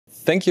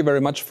Thank you very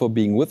much for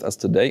being with us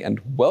today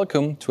and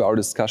welcome to our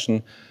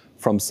discussion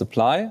from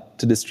supply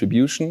to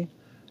distribution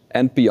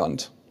and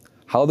beyond.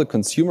 How the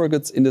consumer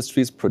goods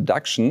industry's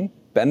production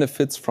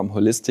benefits from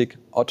holistic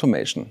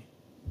automation.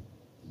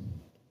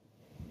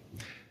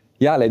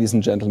 Yeah, ladies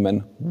and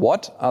gentlemen,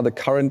 what are the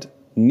current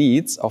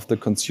needs of the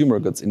consumer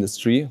goods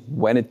industry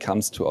when it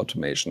comes to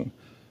automation?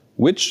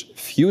 Which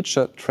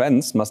future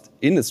trends must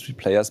industry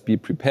players be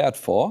prepared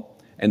for?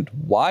 And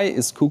why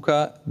is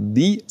KUKA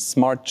the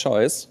smart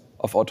choice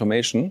of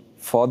automation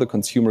for the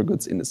consumer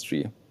goods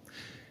industry?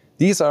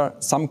 These are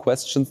some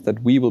questions that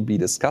we will be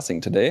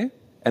discussing today.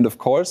 And of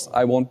course,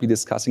 I won't be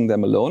discussing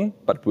them alone,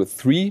 but with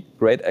three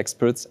great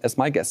experts as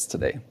my guests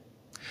today.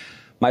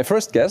 My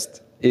first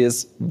guest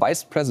is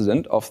Vice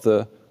President of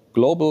the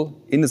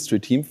Global Industry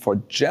Team for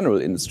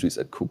General Industries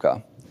at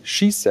KUKA.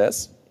 She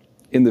says,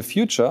 in the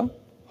future,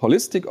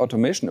 holistic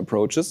automation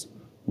approaches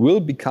will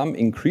become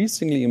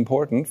increasingly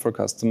important for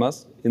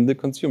customers in the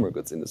consumer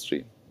goods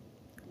industry.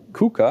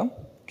 KUKA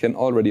can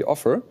already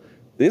offer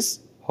this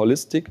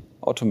holistic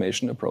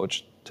automation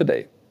approach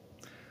today.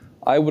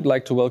 I would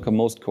like to welcome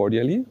most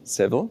cordially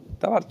Sevil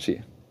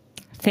Davarci.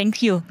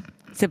 Thank you,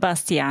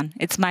 Sebastian.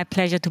 It's my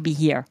pleasure to be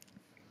here.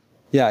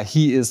 Yeah,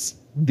 he is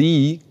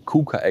the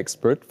KUKA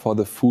expert for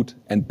the food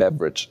and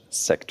beverage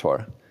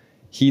sector.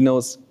 He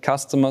knows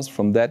customers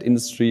from that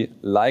industry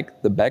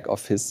like the back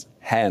of his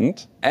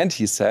hand. And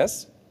he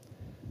says,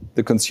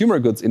 the consumer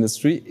goods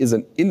industry is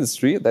an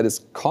industry that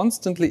is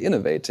constantly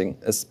innovating,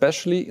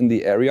 especially in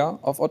the area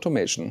of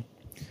automation.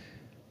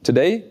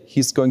 Today,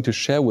 he's going to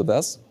share with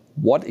us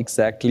what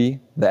exactly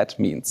that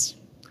means.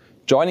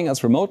 Joining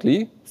us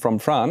remotely from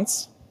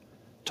France,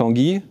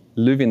 Tanguy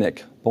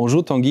Levinec.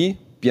 Bonjour Tanguy,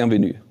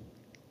 bienvenue.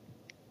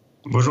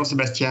 Bonjour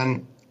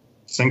Sebastian,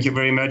 thank you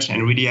very much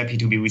and really happy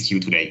to be with you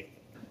today.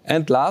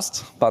 And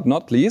last but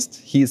not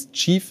least, he is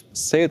Chief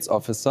Sales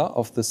Officer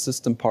of the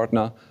system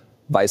partner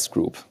Weiss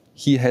Group.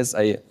 He has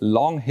a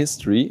long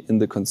history in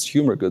the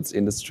consumer goods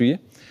industry,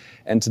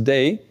 and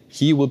today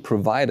he will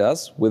provide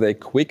us with a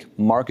quick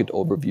market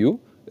overview,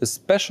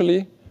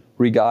 especially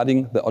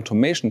regarding the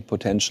automation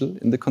potential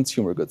in the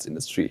consumer goods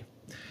industry.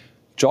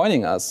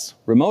 Joining us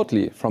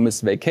remotely from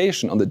his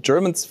vacation on the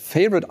Germans'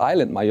 favorite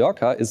island,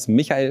 Mallorca, is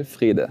Michael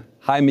Frede.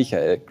 Hi,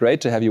 Michael. Great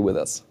to have you with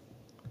us.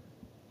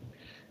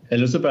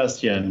 Hello,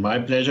 Sebastian. My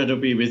pleasure to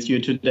be with you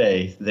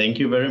today. Thank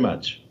you very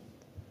much.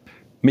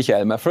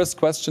 Michael, my first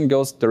question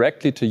goes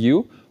directly to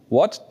you.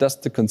 What does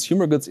the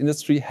consumer goods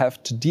industry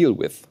have to deal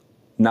with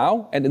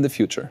now and in the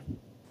future?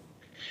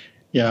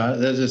 Yeah,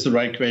 that is the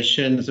right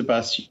question,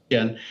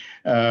 Sebastian.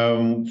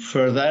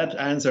 For that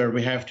answer,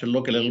 we have to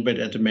look a little bit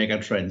at the mega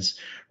trends.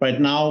 Right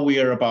now,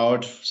 we are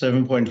about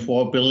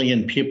 7.4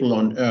 billion people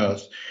on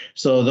Earth.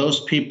 So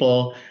those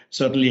people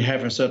certainly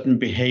have a certain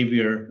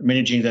behavior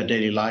managing their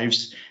daily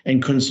lives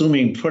and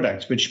consuming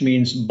products, which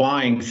means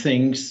buying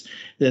things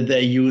that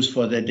they use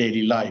for their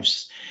daily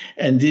lives.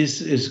 And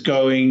this is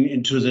going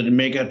into the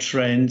mega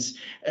trends,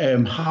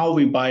 how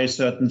we buy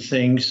certain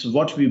things,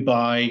 what we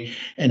buy,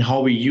 and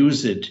how we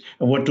use it,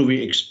 and what do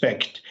we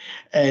expect.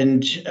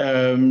 And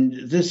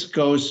this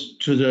goes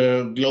to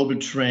the global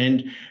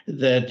trend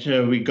that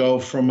we go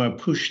from a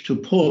push to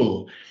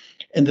pull.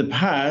 In the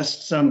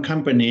past, some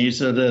companies,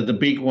 the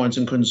big ones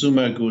in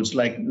consumer goods,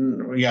 like,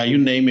 yeah, you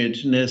name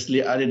it,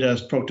 Nestle,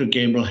 Adidas, Procter &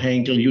 Gamble,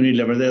 Henkel,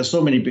 Unilever, there are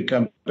so many big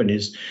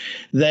companies.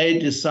 They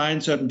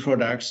designed certain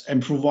products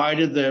and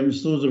provided them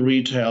through the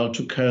retail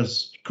to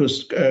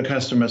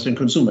customers and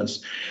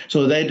consumers.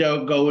 So they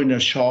don't go in a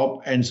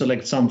shop and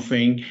select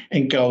something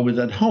and go with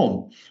it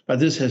home. But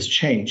this has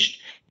changed.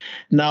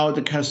 Now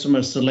the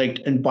customers select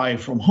and buy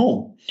from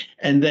home,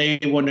 and they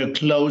want a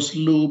closed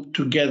loop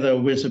together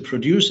with the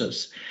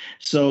producers.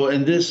 So,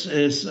 and this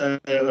is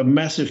a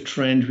massive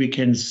trend we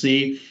can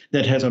see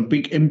that has a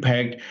big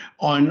impact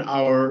on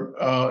our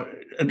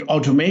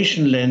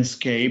automation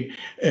landscape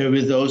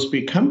with those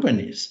big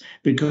companies,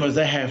 because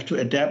they have to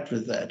adapt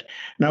with that.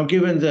 Now,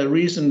 given the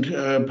recent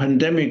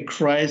pandemic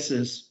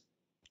crisis,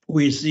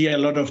 we see a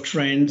lot of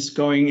trends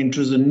going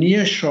into the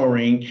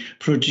nearshoring,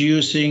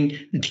 producing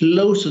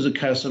close to the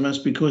customers,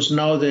 because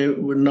now they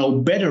will know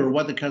better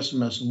what the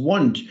customers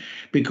want,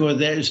 because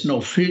there is no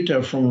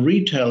filter from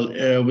retail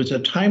with a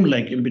time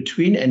lag in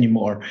between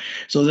anymore.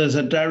 So there's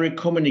a direct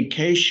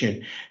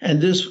communication,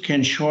 and this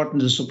can shorten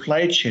the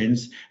supply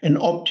chains and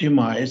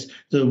optimize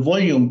the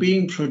volume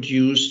being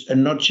produced,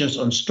 and not just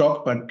on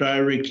stock, but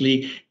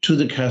directly to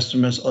the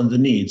customers on the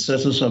needs.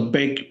 This is a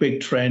big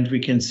trend we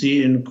can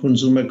see in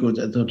consumer goods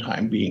at the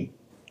time being.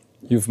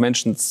 You've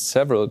mentioned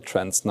several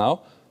trends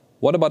now.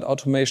 What about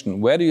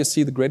automation? Where do you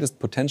see the greatest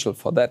potential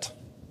for that?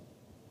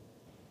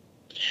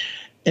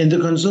 In the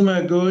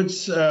consumer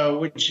goods,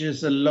 which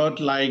is a lot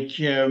like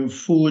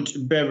food,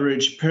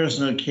 beverage,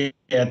 personal care,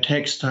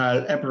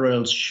 textile,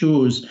 apparel,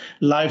 shoes,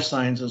 life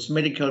sciences,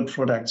 medical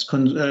products,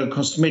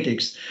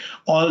 cosmetics.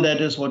 All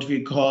that is what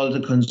we call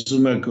the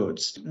consumer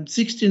goods.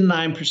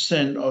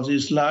 69% of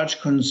these large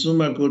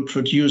consumer good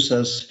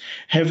producers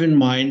have in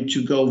mind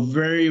to go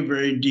very,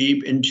 very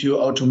deep into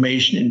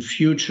automation in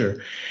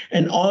future.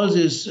 And all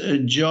these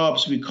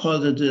jobs, we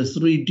call it the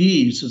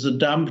 3Ds, so the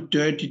dumb,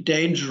 dirty,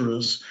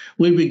 dangerous,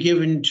 will be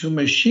given to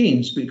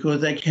machines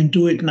because they can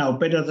do it now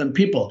better than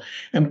people.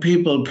 And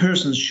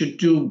persons should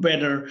do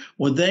better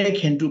what they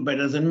can do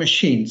better than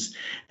machines.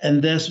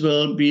 And this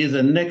will be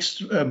the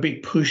next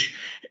big push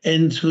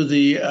into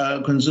the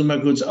consumer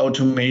goods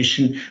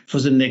automation for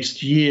the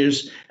next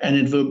years. And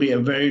it will be a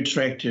very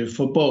attractive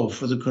for both,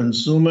 for the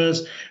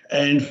consumers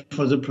and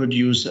for the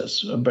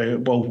producers, by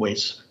both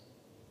ways.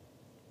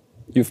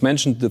 You've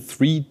mentioned the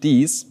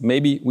 3Ds.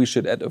 Maybe we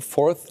should add a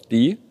fourth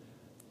D,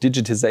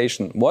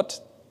 digitization. What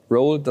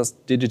role does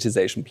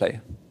digitization play?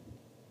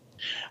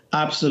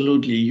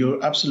 Absolutely.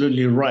 You're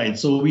absolutely right.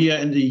 So we are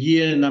in the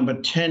year number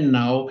 10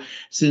 now,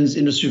 since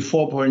Industry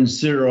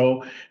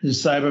 4.0, the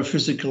cyber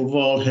physical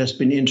world has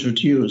been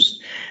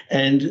introduced.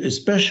 And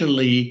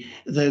especially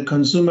the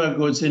consumer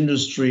goods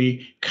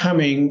industry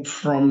coming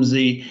from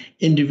the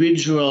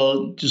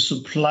individual to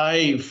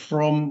supply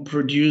from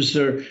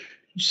producer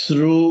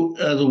through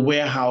the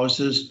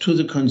warehouses to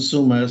the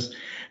consumers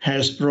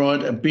has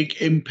brought a big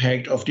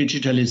impact of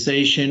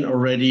digitalization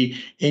already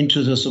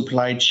into the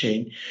supply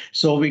chain.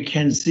 So we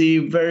can see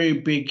very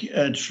big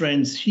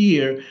trends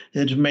here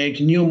that make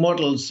new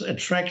models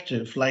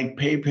attractive, like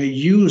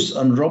pay-per-use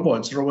on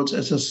robots, robots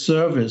as a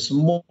service,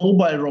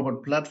 mobile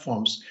robot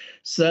platforms,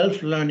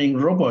 self-learning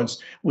robots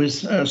with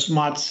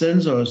smart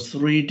sensors,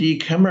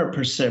 3D camera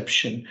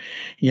perception,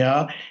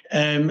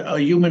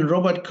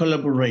 human-robot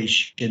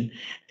collaboration,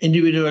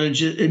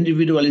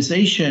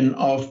 individualization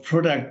of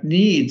product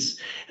needs,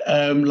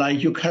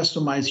 like you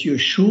customize your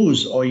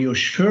shoes or your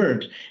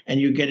shirt and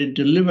you get it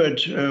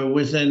delivered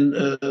within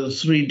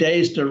 3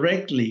 days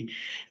directly.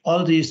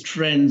 All these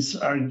trends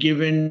are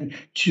given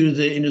to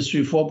the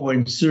Industry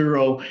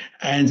 4.0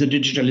 and the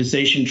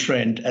digitalization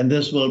trend. And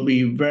this will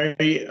be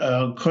very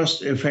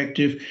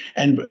cost-effective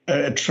and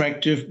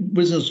attractive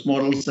business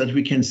models that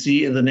we can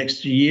see in the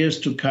next years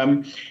to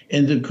come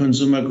in the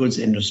consumer goods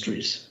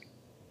industries.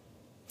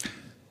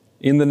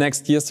 In the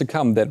next years to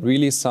come, that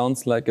really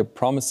sounds like a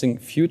promising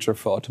future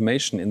for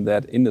automation in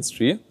that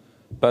industry.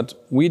 But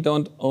we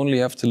don't only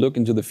have to look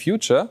into the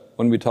future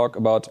when we talk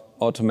about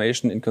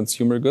automation in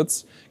consumer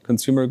goods.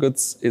 Consumer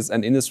goods is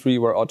an industry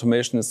where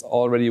automation is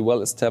already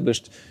well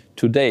established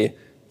today.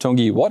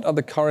 Tanguy, what are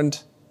the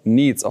current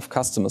needs of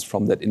customers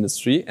from that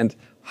industry and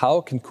how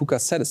can KUKA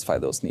satisfy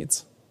those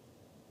needs?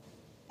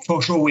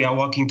 For sure, we are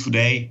working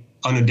today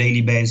on a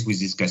daily basis with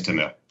this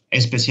customer,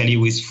 especially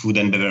with food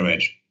and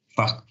beverage,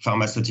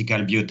 pharmaceutical,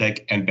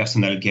 biotech, and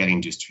personal care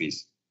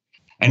industries.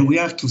 And we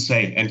have to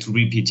say and to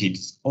repeat it,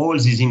 all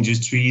these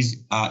industries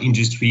are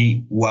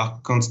industries who are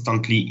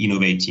constantly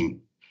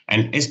innovating,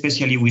 and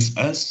especially with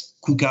us,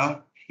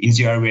 KUKA, in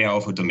the area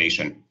of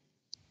automation.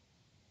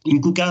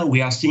 In KUKA,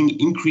 we are seeing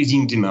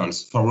increasing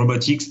demands for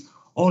robotics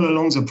all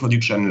along the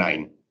production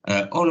line,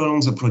 all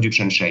along the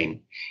production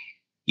chain.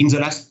 In the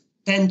last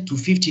 10 to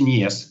 15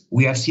 years,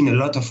 we have seen a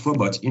lot of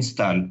robots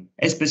installed,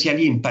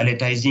 especially in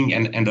palletizing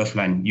and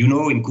end-of-line. You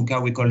know, in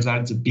KUKA, we call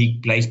that the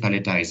big place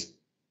palletize.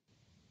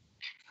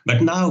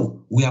 But now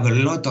we have a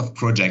lot of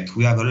projects,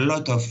 we have a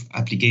lot of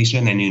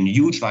application and a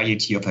huge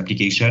variety of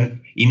application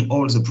in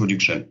all the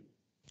production,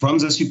 from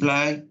the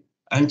supply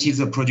until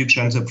the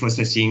production, the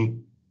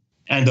processing,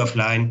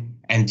 end-of-line,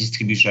 and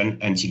distribution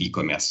until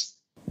e-commerce.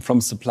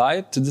 From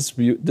supply to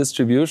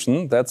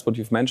distribution, that's what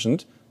you've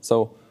mentioned.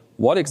 So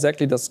what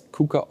exactly does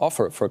KUKA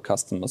offer for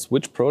customers?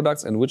 Which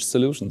products and which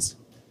solutions?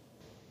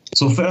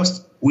 So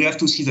first, we have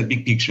to see the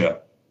big picture,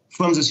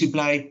 from the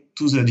supply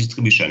to the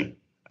distribution.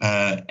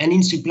 And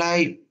in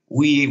supply,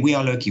 we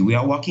are lucky. We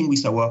are working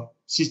with our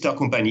sister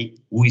company,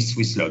 with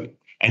Swisslog.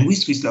 And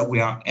with Swisslog,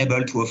 we are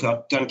able to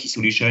offer turnkey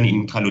solution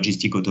in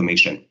intralogistic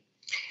automation.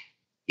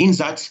 In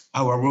that,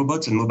 our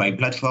robots and mobile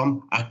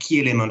platform are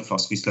key elements for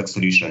Swisslog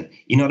solution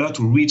in order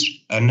to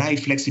reach a high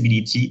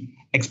flexibility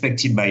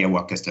expected by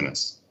our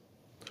customers.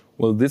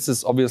 Well, this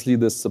is obviously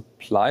the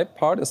supply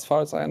part, as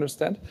far as I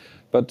understand.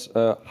 But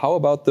how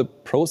about the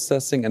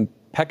processing and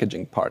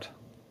packaging part?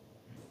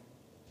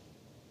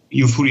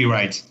 You're fully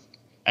right.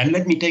 And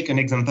let me take an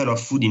example of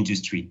food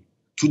industry.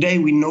 Today,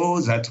 we know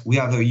that we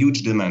have a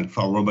huge demand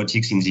for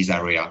robotics in this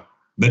area,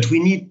 but we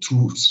need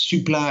to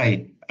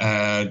supply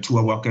to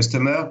our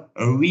customer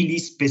a really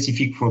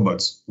specific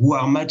robots who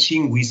are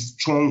matching with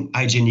strong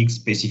hygienic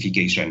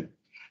specification.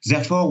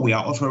 Therefore, we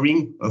are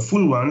offering a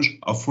full range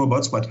of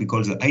robots, what we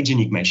call the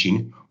hygienic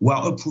machine, who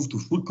are approved to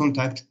full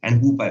contact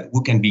and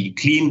who can be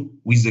clean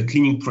with the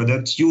cleaning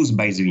products used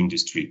by the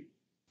industry.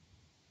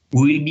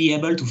 We will be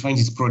able to find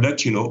this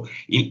product,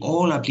 in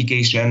all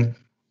applications,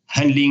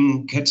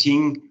 handling,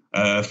 cutting,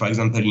 for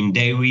example, in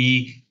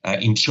dairy,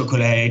 in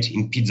chocolate,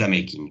 in pizza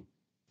making.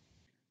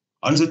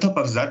 On the top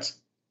of that,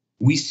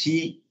 we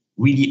see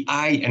really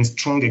high and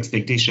strong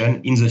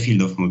expectation in the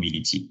field of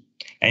mobility.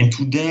 And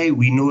today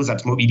we know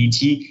that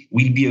mobility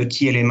will be a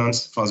key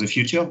element for the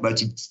future,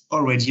 but it's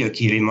already a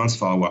key element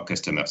for our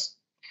customers.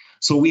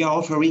 So we are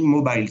offering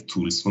mobile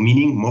tools,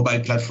 meaning mobile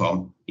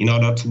platform, in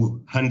order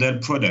to handle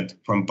product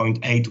from point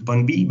A to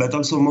point B, but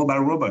also mobile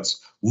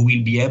robots who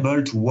will be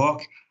able to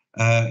work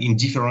in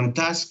different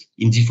tasks,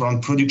 in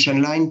different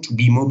production lines to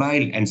be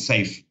mobile and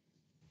safe.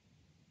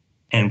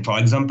 And for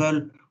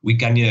example, we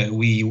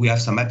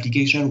have some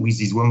application with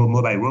these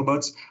mobile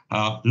robots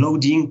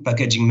loading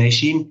packaging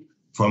machine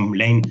from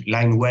line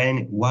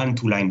 1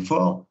 to line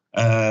 4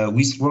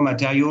 with raw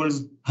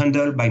materials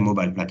handled by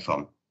mobile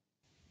platform.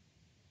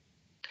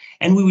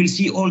 And we will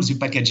see all the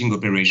packaging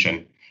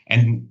operation.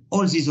 And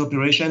all these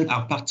operations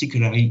are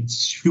particularly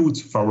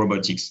suited for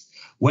robotics.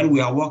 When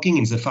we are working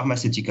in the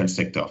pharmaceutical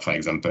sector, for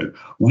example,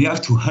 we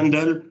have to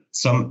handle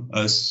some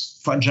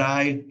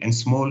fragile and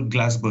small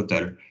glass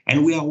bottle.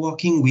 And we are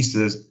working with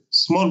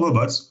small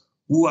robots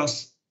who are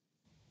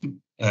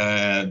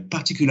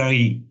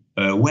particularly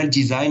well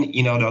designed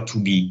in order to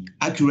be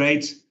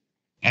accurate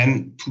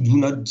and to do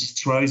not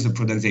destroy the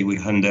product they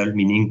will handle,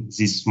 meaning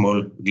these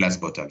small glass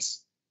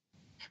bottles.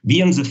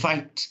 Beyond the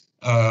fact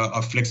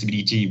of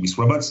flexibility with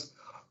robots,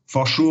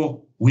 for sure,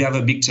 we have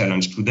a big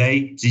challenge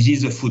today. This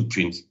is the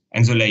footprint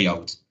and the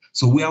layout.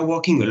 So we are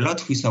working a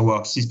lot with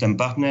our system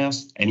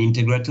partners and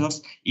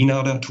integrators in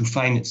order to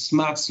find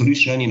smart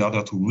solutions in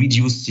order to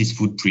reduce this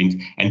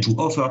footprint and to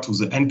offer to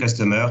the end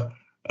customer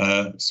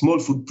a small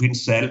footprint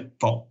cell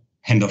for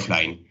end of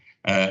line.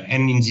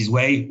 And in this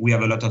way, we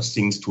have a lot of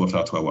things to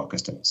offer to our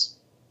customers.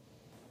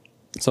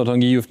 So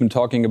Tanguy, you've been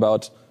talking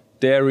about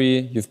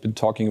dairy, you've been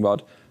talking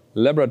about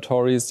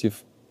laboratories,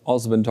 you've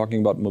also been talking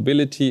about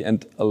mobility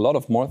and a lot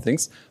of more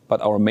things, but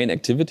our main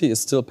activity is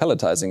still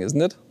palletizing,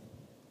 isn't it?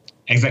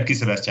 Exactly,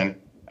 Sebastian.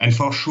 And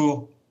for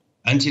sure,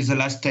 until the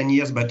last 10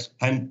 years, but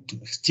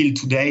still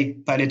today,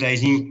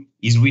 palletizing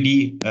is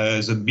really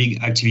the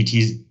big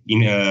activities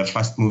in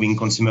fast-moving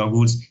consumer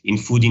goods, in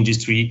food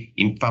industry,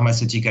 in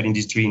pharmaceutical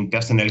industry, in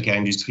personal care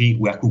industry,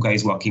 where KUKA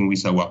is working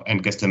with our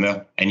end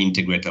customer and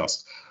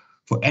integrators.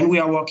 And we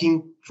are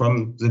working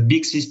from the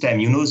big system,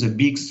 the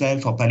big cell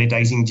for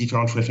palletizing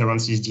different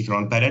references,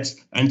 different pallets,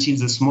 until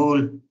the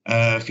small,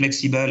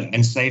 flexible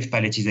and safe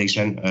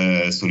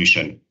palletization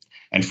solution.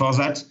 And for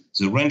that,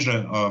 the range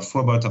of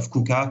robot of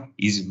KUKA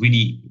is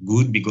really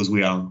good because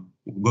we are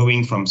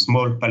going from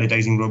small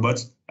palletizing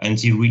robots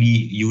until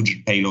really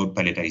huge payload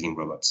palletizing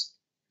robots.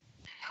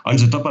 On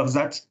the top of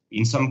that,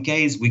 in some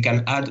case, we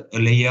can add a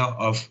layer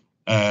of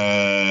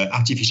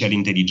artificial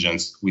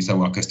intelligence with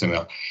our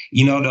customer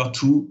in order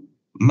to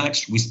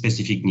match with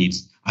specific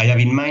needs. I have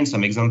in mind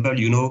some example,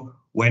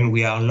 when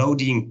we are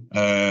loading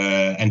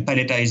and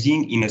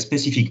palletizing in a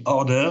specific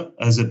order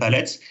the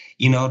pallets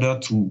in order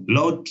to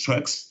load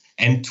trucks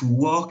and to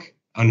work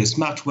on a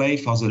smart way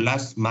for the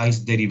last mile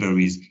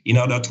deliveries in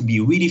order to be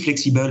really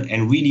flexible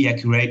and really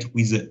accurate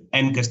with the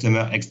end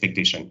customer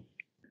expectation.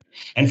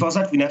 And for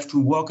that, we have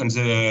to work on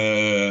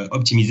the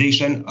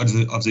optimization of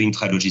the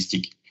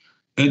intralogistic.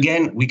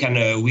 Again, we can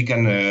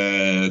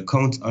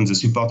count on the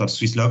support of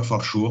Swisslog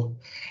for sure.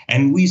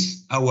 And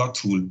with our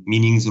tool,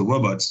 meaning the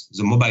robots,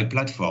 the mobile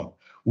platform,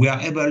 we are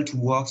able to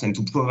work and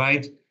to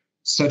provide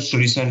such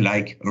solution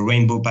like a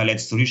rainbow pallet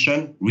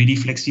solution, really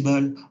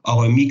flexible,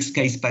 or a mixed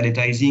case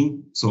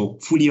palletizing, so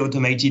fully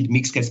automated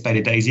mixed case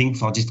palletizing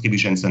for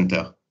distribution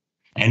center.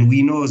 And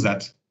we know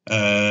that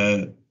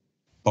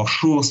for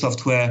sure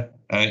software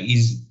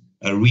is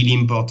really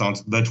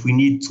important, but we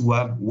need to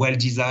have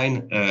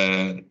well-designed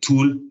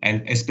tool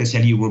and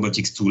especially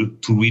robotics tool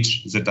to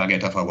reach the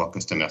target of our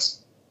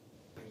customers.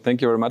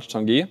 Thank you very much,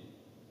 Tanguy.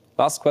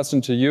 Last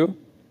question to you.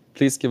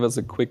 Please give us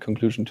a quick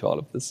conclusion to all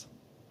of this.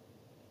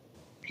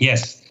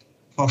 Yes,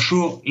 for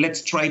sure.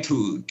 Let's try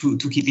to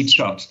keep it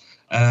short.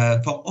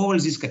 For all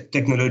this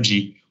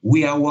technology,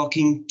 we are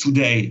working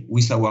today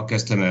with our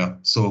customer.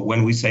 So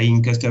when we say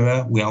in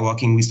customer, we are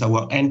working with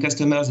our end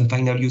customers, the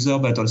final user,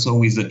 but also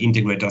with the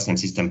integrators and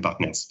system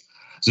partners.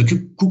 The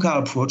KUKA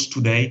approach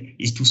today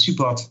is to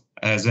support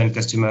the end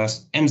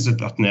customers and the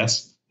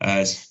partners,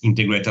 as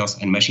integrators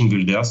and machine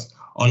builders,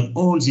 on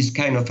all this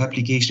kind of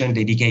application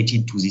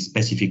dedicated to this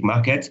specific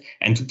market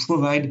and to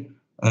provide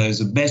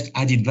the best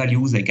added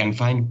value they can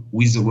find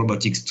with the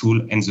robotics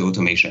tool and the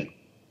automation.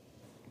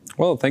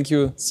 Well, thank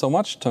you so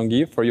much,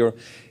 Tanguy, for your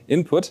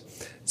input.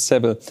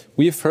 Sebe,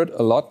 we've heard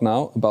a lot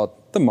now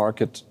about the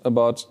market,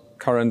 about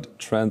current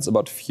trends,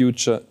 about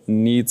future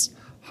needs.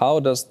 How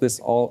does this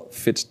all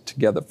fit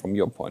together from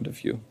your point of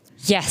view?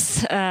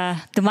 Yes,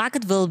 the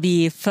market will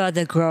be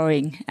further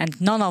growing and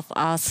none of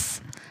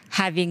us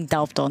having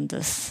doubt on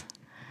this.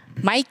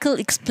 Michael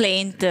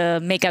explained the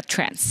mega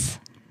trends.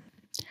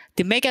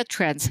 The mega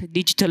trends,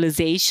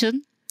 digitalization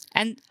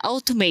and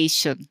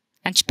automation,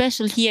 and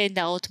especially here in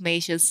the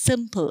automation,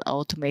 simple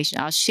automation,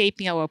 are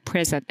shaping our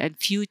present and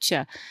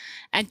future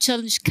and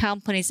challenge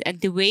companies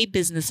and the way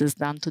business is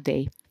done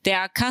today. There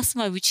are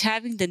customers which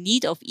having the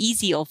need of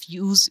easy of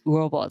use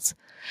robots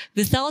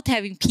without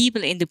having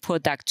people in the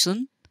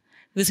production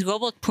with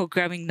robot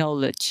programming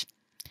knowledge.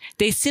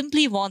 They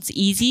simply want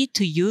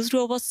easy-to-use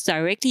robots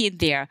directly in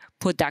their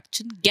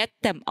production, get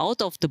them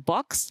out of the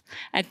box,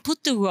 and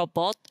put the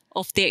robot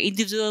of their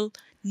individual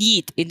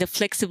need in the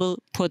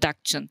flexible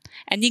production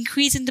and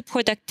increase in the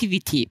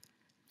productivity.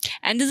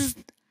 And this is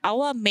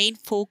our main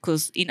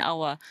focus in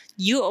our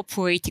new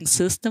operating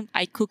system,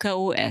 KUKA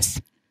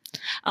OS.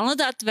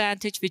 Another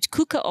advantage which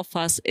KUKA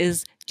offers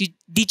is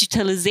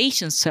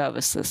digitalization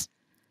services.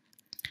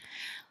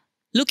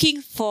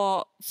 Looking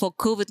for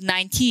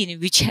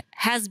COVID-19, which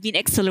has been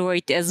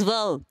accelerated as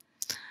well,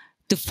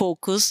 the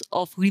focus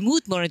of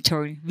remote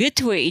monitoring,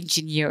 virtual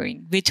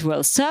engineering,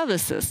 virtual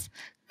services,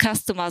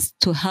 customers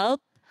to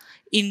help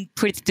in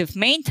predictive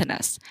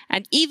maintenance,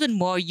 and even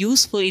more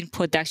useful in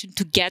production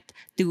to get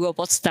the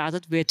robot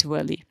started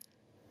virtually.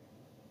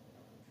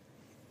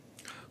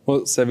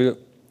 Well, Seville,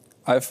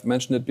 I've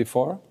mentioned it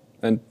before,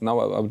 and now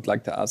I would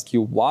like to ask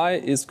you, why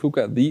is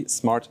KUKA the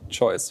smart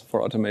choice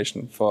for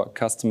automation for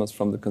customers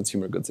from the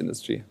consumer goods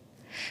industry?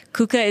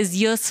 KUKA is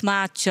your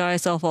smart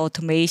choice of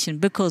automation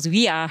because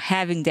we are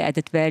having the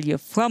added value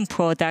from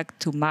product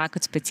to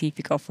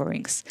market-specific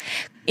offerings.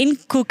 In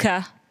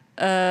KUKA,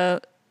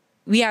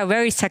 we are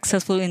very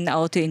successful in the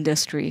auto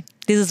industry.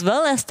 This is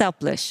well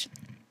established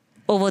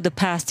over the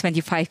past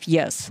 25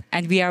 years,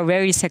 and we are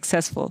very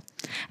successful.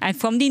 And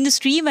from the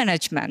industry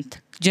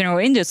management, general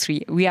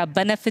industry, we are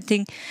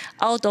benefiting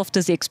out of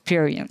this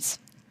experience.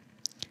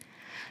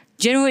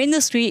 General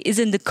industry is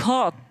in the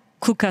core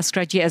KUKA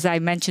strategy, as I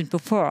mentioned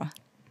before,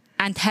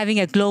 and having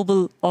a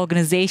global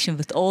organization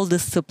with all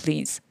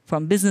disciplines,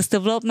 from business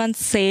development,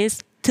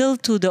 sales, till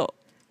to the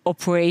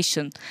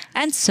operation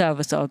and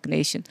service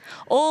organization,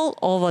 all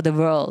over the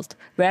world.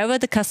 Wherever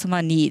the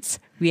customer needs,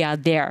 we are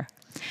there.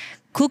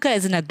 KUKA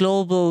is in a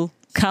global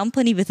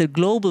company with a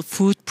global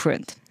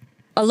footprint.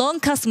 Along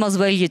customers'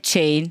 value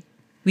chain,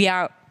 we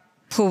are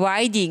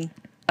providing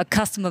a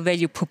customer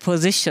value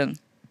proposition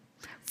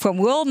from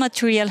raw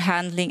material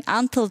handling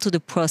until to the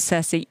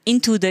processing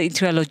into the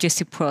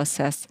intralogistic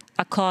process,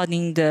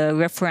 according to the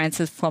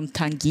references from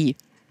Tanguy.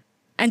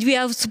 And we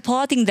are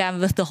supporting them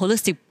with the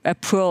holistic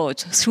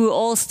approach through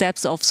all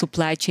steps of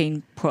supply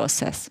chain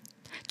process.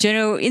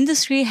 General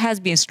industry has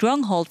been a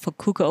stronghold for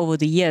KUKA over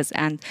the years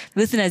and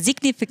within a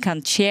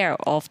significant share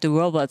of the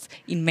robots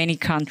in many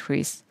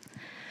countries.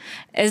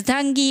 As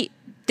Tanguy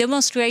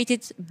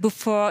demonstrated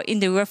before in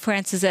the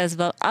references as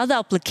well, other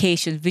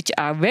applications which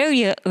are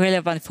very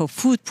relevant for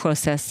food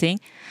processing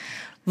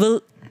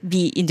will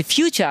be in the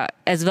future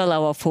as well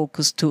our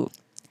focus too.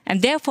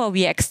 And therefore,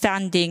 we are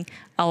extending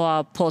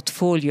our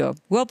portfolio,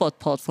 robot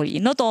portfolio,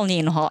 not only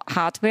in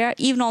hardware,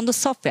 even on the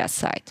software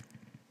side.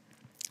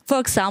 For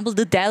example,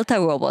 the Delta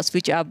robots,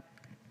 which are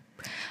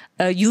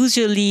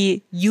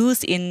usually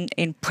used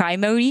in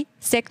primary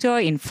sector,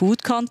 in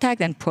food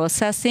contact and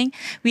processing.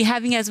 We're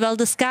having as well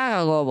the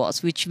SCARA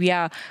robots, which we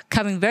are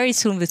coming very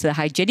soon with the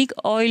hygienic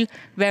oil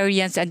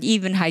variants and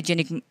even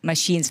hygienic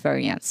machines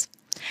variants.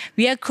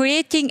 We are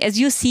creating, as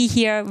you see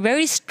here,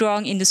 very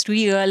strong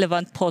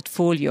industry-relevant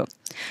portfolio.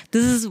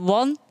 This is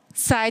one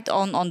side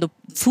on the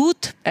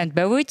food and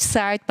beverage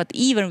side, but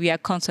even we are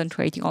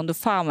concentrating on the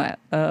pharma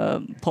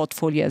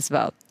portfolio as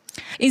well.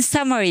 In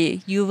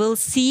summary, you will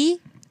see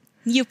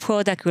new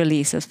product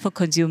releases for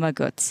consumer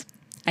goods.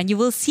 And you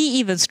will see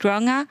even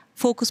stronger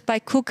focus by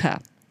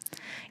KUKA,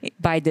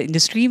 by the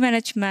industry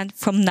management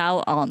from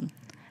now on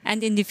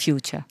and in the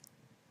future.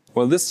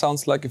 Well, this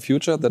sounds like a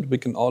future that we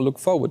can all look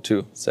forward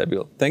to,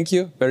 Seville. Thank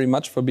you very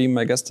much for being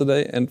my guest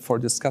today and for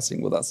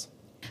discussing with us.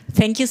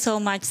 Thank you so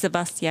much,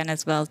 Sebastian,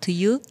 as well to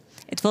you.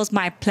 It was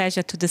my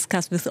pleasure to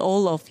discuss with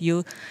all of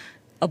you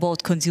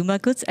about consumer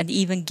goods and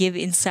even give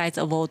insights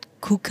about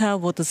KUKA,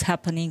 what is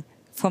happening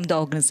from the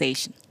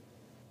organization.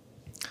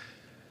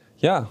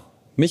 Yeah,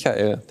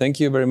 Michael, thank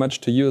you very much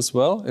to you as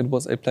well. It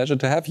was a pleasure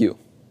to have you.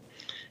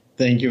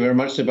 Thank you very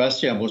much,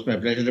 Sebastian. It was my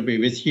pleasure to be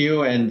with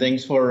you. And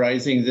thanks for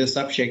raising this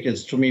subject.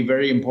 It's to me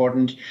very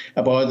important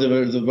about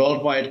the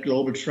worldwide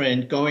global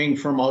trend going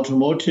from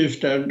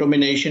automotive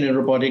domination in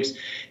robotics,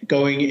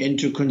 going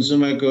into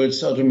consumer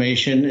goods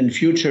automation in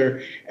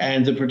future.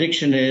 And the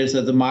prediction is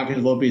that the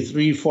market will be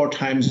 3-4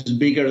 times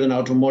bigger than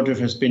automotive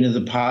has been in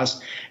the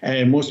past.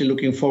 And mostly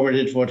looking forward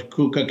to what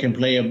KUKA can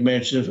play a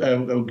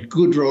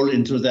good role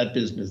into that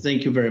business.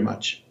 Thank you very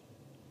much.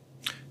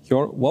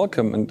 You're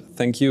welcome, and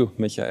thank you,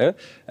 Michael.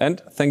 And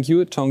thank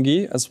you,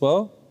 Tanguy, as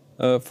well,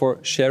 for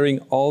sharing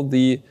all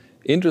the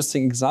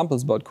interesting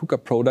examples about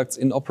KUKA products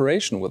in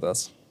operation with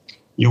us.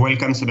 You're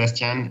welcome,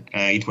 Sebastian.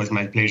 It was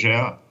my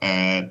pleasure.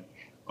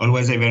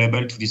 Always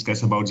available to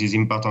discuss about this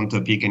important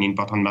topic and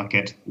important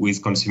market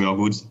with consumer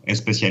goods,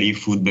 especially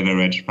food,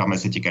 beverage,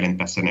 pharmaceutical, and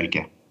personal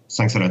care.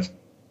 Thanks a lot.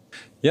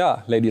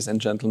 Yeah, ladies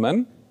and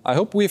gentlemen, I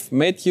hope we've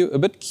made you a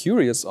bit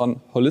curious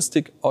on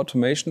holistic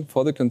automation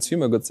for the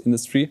consumer goods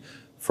industry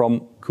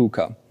from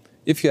KUKA.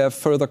 If you have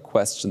further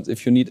questions,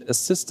 if you need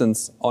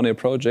assistance on a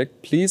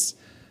project, please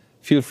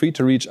feel free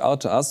to reach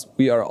out to us.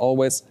 We are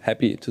always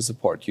happy to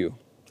support you.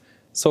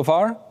 So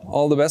far,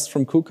 all the best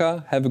from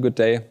KUKA. Have a good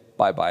day.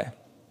 Bye-bye.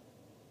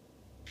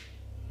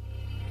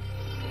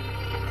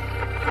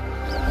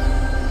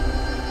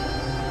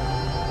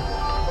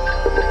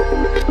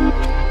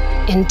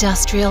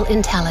 Industrial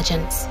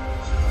intelligence.